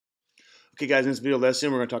Okay guys, in this video lesson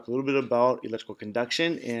we're going to talk a little bit about electrical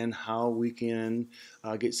conduction and how we can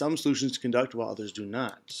get some solutions to conduct while others do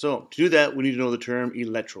not. So to do that we need to know the term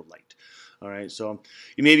electrolyte. Alright, so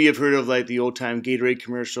you maybe have heard of like the old time Gatorade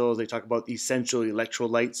commercials. They talk about essential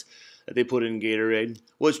electrolytes that they put in Gatorade.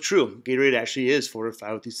 Well, it's true. Gatorade actually is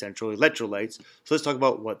fortified with essential electrolytes. So let's talk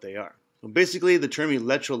about what they are. So basically the term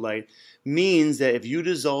electrolyte means that if you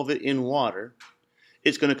dissolve it in water,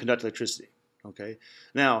 it's going to conduct electricity. Okay,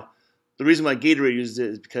 now the reason why Gatorade uses it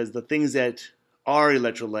is because the things that are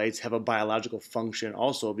electrolytes have a biological function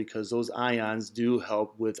also, because those ions do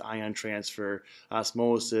help with ion transfer,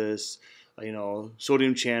 osmosis,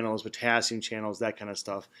 sodium channels, potassium channels, that kind of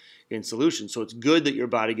stuff in solution. So it's good that your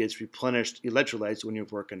body gets replenished electrolytes when you're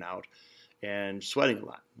working out and sweating a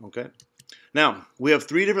lot. Okay. Now, we have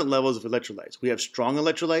three different levels of electrolytes. We have strong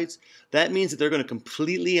electrolytes. That means that they're going to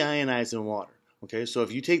completely ionize in water. Okay, so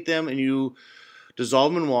if you take them and you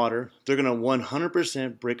dissolve them in water, they're going to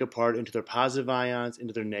 100% break apart into their positive ions,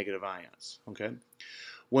 into their negative ions. Okay,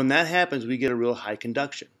 when that happens, we get a real high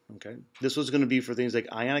conduction. Okay, this was going to be for things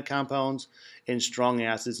like ionic compounds and strong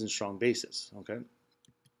acids and strong bases. Okay,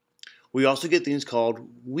 we also get things called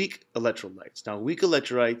weak electrolytes. Now, weak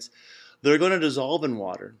electrolytes, they're going to dissolve in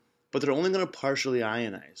water, but they're only going to partially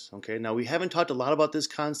ionize. Okay, now we haven't talked a lot about this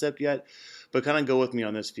concept yet, but kind of go with me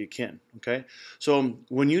on this if you can. Okay, so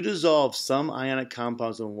when you dissolve some ionic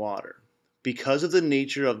compounds in water, because of the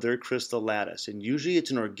nature of their crystal lattice, and usually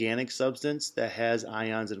it's an organic substance that has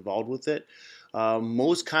ions involved with it,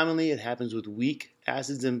 most commonly it happens with weak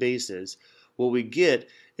acids and bases. What we get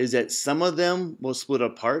is that some of them will split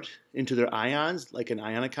apart into their ions like an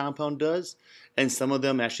ionic compound does, and some of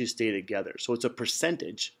them actually stay together. So it's a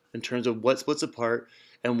percentage in terms of what splits apart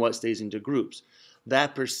and what stays into groups.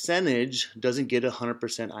 That percentage doesn't get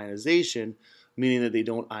 100% ionization, meaning that they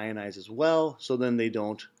don't ionize as well, so then they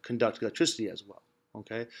don't conduct electricity as well.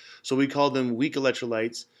 Okay, so we call them weak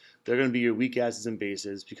electrolytes. They're going to be your weak acids and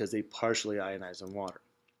bases because they partially ionize in water.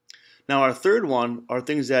 Now our third one are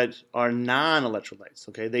things that are non-electrolytes.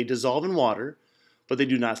 Okay, they dissolve in water, but they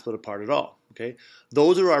do not split apart at all. Okay,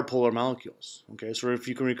 those are our polar molecules. Okay, so if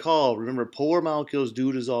you can recall, remember polar molecules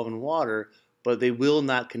do dissolve in water, but they will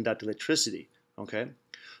not conduct electricity. Okay,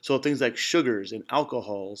 so things like sugars and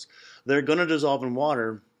alcohols, they're going to dissolve in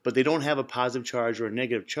water, but they don't have a positive charge or a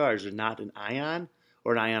negative charge. They're not an ion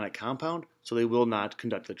or an ionic compound, so they will not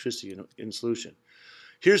conduct electricity in solution.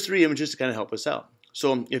 Here's three images to kind of help us out.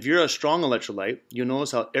 So if you're a strong electrolyte, you'll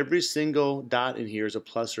notice how every single dot in here is a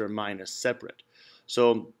plus or a minus separate.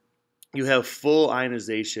 So you have full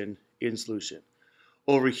ionization in solution.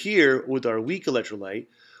 Over here with our weak electrolyte,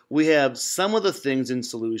 we have some of the things in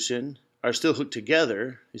solution are still hooked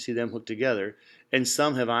together. You see them hooked together, and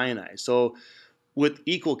some have ionized. So with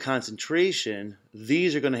equal concentration,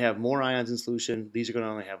 these are going to have more ions in solution. These are going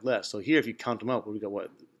to only have less. So here, if you count them up, we got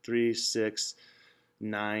what? 3, 6,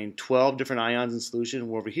 9, 12 different ions in solution.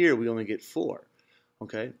 Well, over here, we only get 4.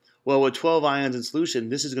 Okay. Well, with 12 ions in solution,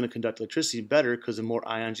 this is going to conduct electricity better because the more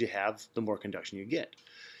ions you have, the more conduction you get.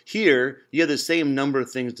 Here, you have the same number of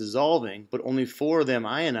things dissolving, but only 4 of them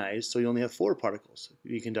ionized, so you only have 4 particles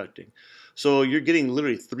you're conducting. So you're getting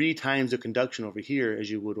literally 3 times the conduction over here as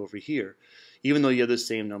you would over here, even though you have the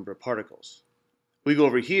same number of particles. We go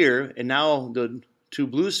over here, and now the 2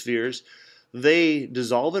 blue spheres, they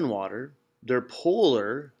dissolve in water. They're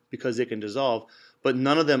polar because they can dissolve, but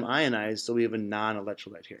none of them ionize, so we have a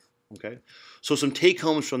non-electrolyte here. Okay, so some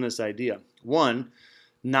take-homes from this idea. One,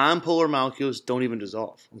 nonpolar molecules don't even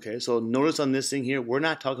dissolve. Okay, so notice on this thing here, we're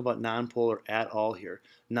not talking about nonpolar at all here.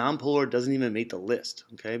 Nonpolar doesn't even make the list,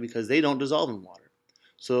 okay, because they don't dissolve in water.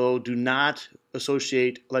 So do not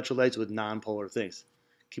associate electrolytes with nonpolar things.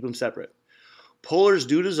 Keep them separate. Polars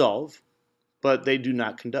do dissolve, but they do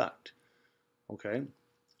not conduct. Okay,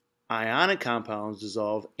 ionic compounds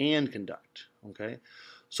dissolve and conduct. Okay,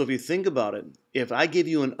 so if you think about it, if I give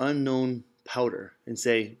you an unknown powder and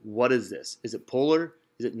say, what is this? Is it polar?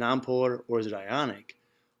 Is it nonpolar, or is it ionic?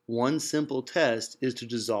 One simple test is to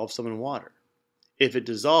dissolve some in water. If it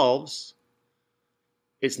dissolves,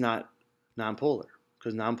 it's not nonpolar,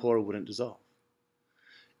 because nonpolar wouldn't dissolve.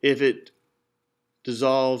 If it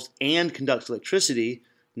dissolves and conducts electricity,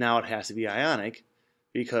 now it has to be ionic,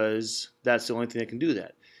 because that's the only thing that can do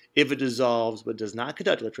that. If it dissolves but does not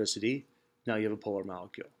conduct electricity, now you have a polar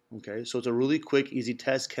molecule. Okay, so it's a really quick, easy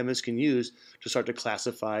test chemists can use to start to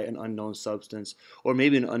classify an unknown substance or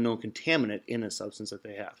maybe an unknown contaminant in a substance that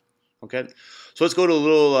they have. Okay, so let's go to a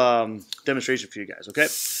little demonstration for you guys. Okay,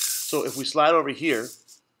 so if we slide over here,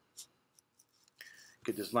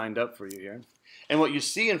 get this lined up for you here, and what you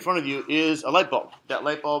see in front of you is a light bulb. That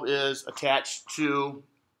light bulb is attached to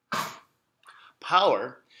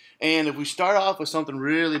power. And if we start off with something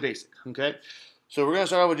really basic, okay? So we're going to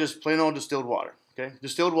start off with just plain old distilled water, okay?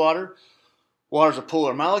 Distilled water, water is a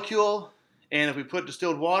polar molecule, and if we put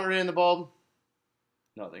distilled water in the bulb,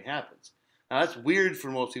 nothing happens. Now that's weird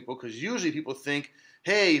for most people because usually people think,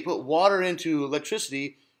 hey, you put water into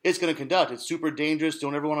electricity, it's going to conduct. It's super dangerous.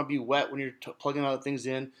 Don't ever want to be wet when you're plugging other things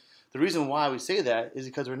in. The reason why we say that is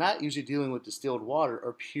because we're not usually dealing with distilled water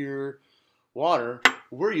or pure water.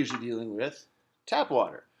 We're usually dealing with tap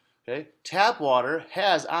water. Okay? Tap water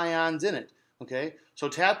has ions in it. Okay? So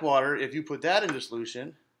tap water, if you put that into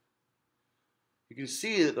solution, you can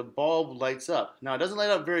see that the bulb lights up. Now it doesn't light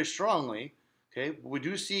up very strongly. Okay? But we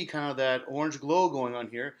do see kind of that orange glow going on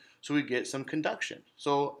here, so we get some conduction.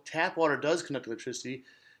 So tap water does conduct electricity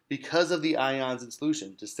because of the ions in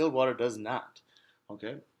solution. Distilled water does not.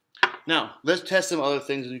 Okay? Now, let's test some other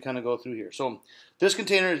things as we kind of go through here. So this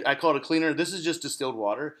container, I call it a cleaner. This is just distilled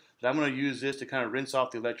water. But I'm going to use this to kind of rinse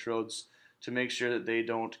off the electrodes to make sure that they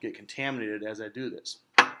don't get contaminated as I do this.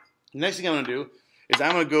 The next thing I'm going to do is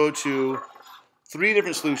I'm going to go to 3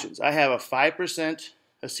 different solutions. I have a 5%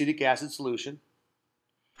 acetic acid solution.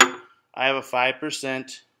 I have a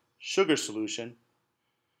 5% sugar solution.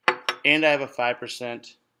 And I have a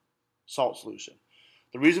 5% salt solution.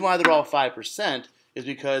 The reason why they're all 5% is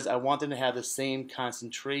because I want them to have the same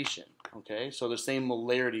concentration, okay? So the same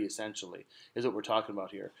molarity, essentially, is what we're talking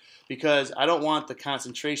about here. Because I don't want the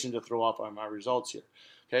concentration to throw off on my results here,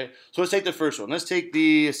 okay? So let's take the first one. Let's take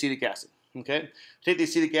the acetic acid, okay? Take the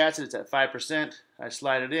acetic acid, it's at 5%. I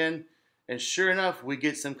slide it in, and sure enough, we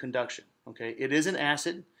get some conduction, okay? It is an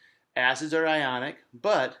acid. Acids are ionic,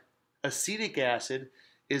 but acetic acid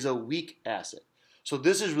is a weak acid. So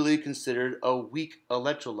this is really considered a weak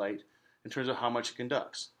electrolyte in terms of how much it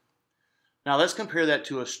conducts. Now let's compare that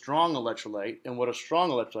to a strong electrolyte and what a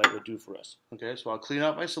strong electrolyte would do for us. Okay, so I'll clean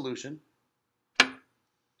out my solution to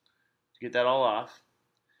get that all off.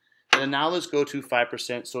 And then now let's go to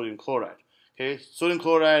 5% sodium chloride. Okay, sodium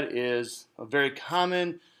chloride is a very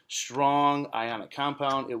common, strong ionic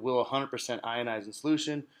compound. It will 100% ionize in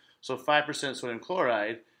solution. So 5% sodium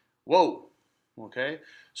chloride, whoa, okay?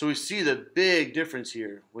 So we see the big difference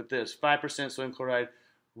here with this. 5% sodium chloride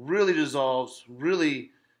really dissolves,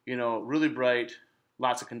 really, really bright,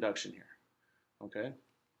 lots of conduction here, okay?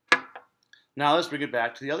 Now let's bring it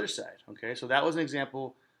back to the other side, okay? So that was an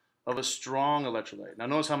example of a strong electrolyte. Now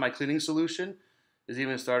notice how my cleaning solution is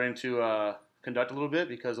even starting to conduct a little bit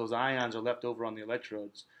because those ions are left over on the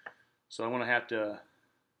electrodes. So I'm going to have to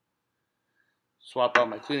swap out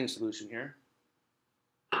my cleaning solution here.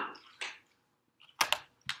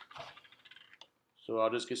 So I'll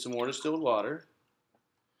just get some more distilled water.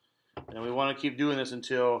 And we want to keep doing this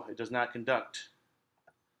until it does not conduct.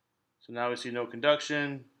 So now we see no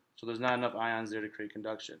conduction, so there's not enough ions there to create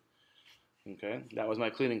conduction. Okay, that was my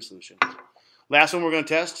cleaning solution. Last one we're going to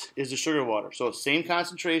test is the sugar water. So same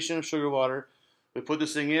concentration of sugar water. We put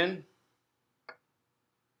this thing in.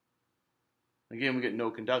 Again, we get no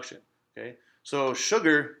conduction. Okay, so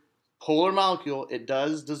sugar, polar molecule, it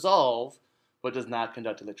does dissolve, but does not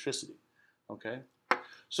conduct electricity. Okay,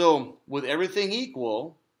 so with everything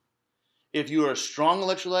equal, if you are a strong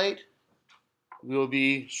electrolyte, we will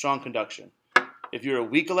be strong conduction. If you're a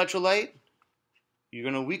weak electrolyte, you're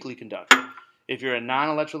going to weakly conduct. If you're a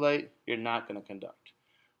non-electrolyte, you're not going to conduct.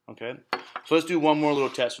 Okay? So let's do one more little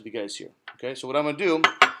test with you guys here. Okay? So what I'm going to do is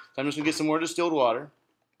I'm just going to get some more distilled water.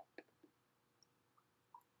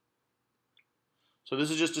 So this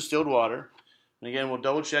is just distilled water. And again, we'll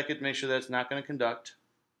double check it, make sure that it's not going to conduct.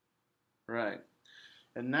 Right.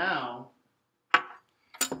 And now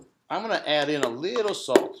I'm going to add in a little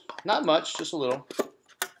salt. Not much, just a little.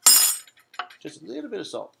 Just a little bit of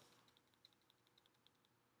salt.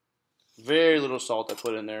 Very little salt I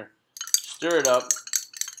put in there. Stir it up.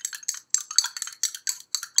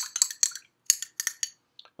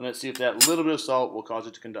 And let's see if that little bit of salt will cause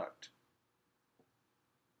it to conduct.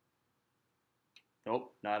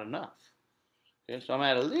 Nope, not enough. Okay, so I'm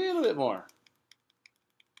going to add a little bit more.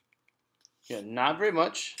 Yeah, not very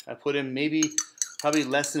much. I put in probably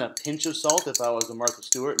less than a pinch of salt if I was a Martha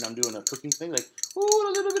Stewart and I'm doing a cooking thing. Like, ooh,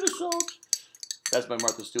 a little bit of salt. That's my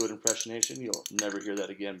Martha Stewart impersonation. You'll never hear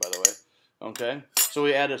that again, by the way. Okay, so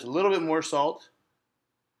we add just a little bit more salt,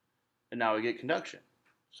 and now we get conduction.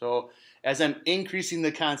 So as I'm increasing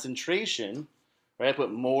the concentration, right, I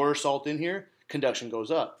put more salt in here, conduction goes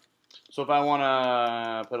up. So if I want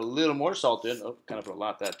to put a little more salt in, oh, kind of put a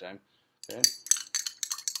lot that time, okay.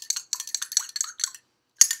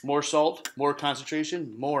 More salt, more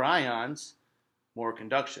concentration, more ions, more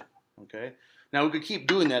conduction, okay. Now we could keep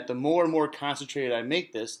doing that. The more and more concentrated I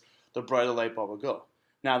make this, the brighter the light bulb will go.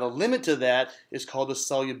 Now the limit to that is called the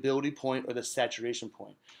solubility point or the saturation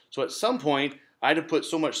point. So at some point, I had to put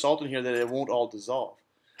so much salt in here that it won't all dissolve.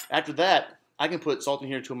 After that, I can put salt in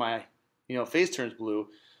here until my face turns blue,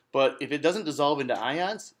 but if it doesn't dissolve into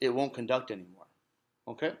ions, it won't conduct anymore.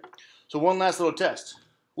 Okay? So one last little test.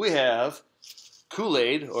 We have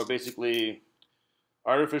Kool-Aid, or basically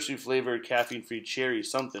artificially flavored caffeine-free cherry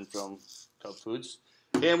something from Cub Foods,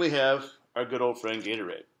 and we have our good old friend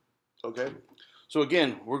Gatorade. Okay? So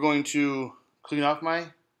again, we're going to clean off my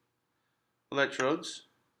electrodes,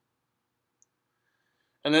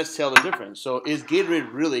 and let's tell the difference. So is Gatorade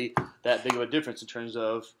really that big of a difference in terms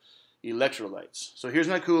of electrolytes? So here's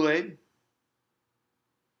my Kool-Aid.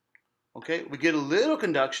 Okay, we get a little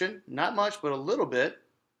conduction, not much, but a little bit.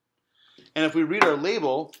 And if we read our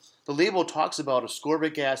label, the label talks about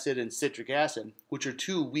ascorbic acid and citric acid, which are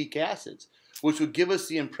two weak acids, which would give us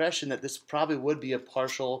the impression that this probably would be a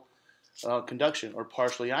partial conduction or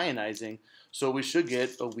partially ionizing, so we should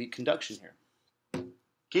get a weak conduction here.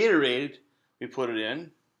 Gatorade, we put it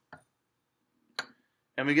in,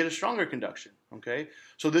 and we get a stronger conduction. Okay,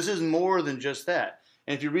 so this is more than just that.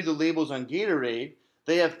 And if you read the labels on Gatorade,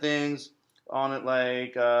 they have things on it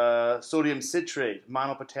like sodium citrate,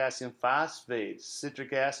 monopotassium phosphate,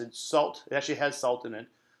 citric acid, salt. It actually has salt in it,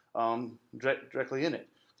 directly in it.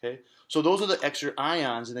 Okay, so those are the extra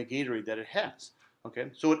ions in the Gatorade that it has.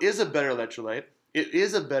 Okay, so it is a better electrolyte. It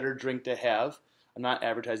is a better drink to have. I'm not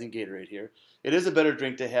advertising Gatorade here. It is a better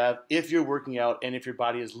drink to have if you're working out and if your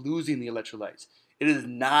body is losing the electrolytes. It is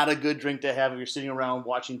not a good drink to have if you're sitting around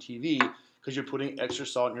watching TV because you're putting extra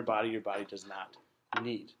salt in your body does not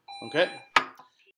need. Okay?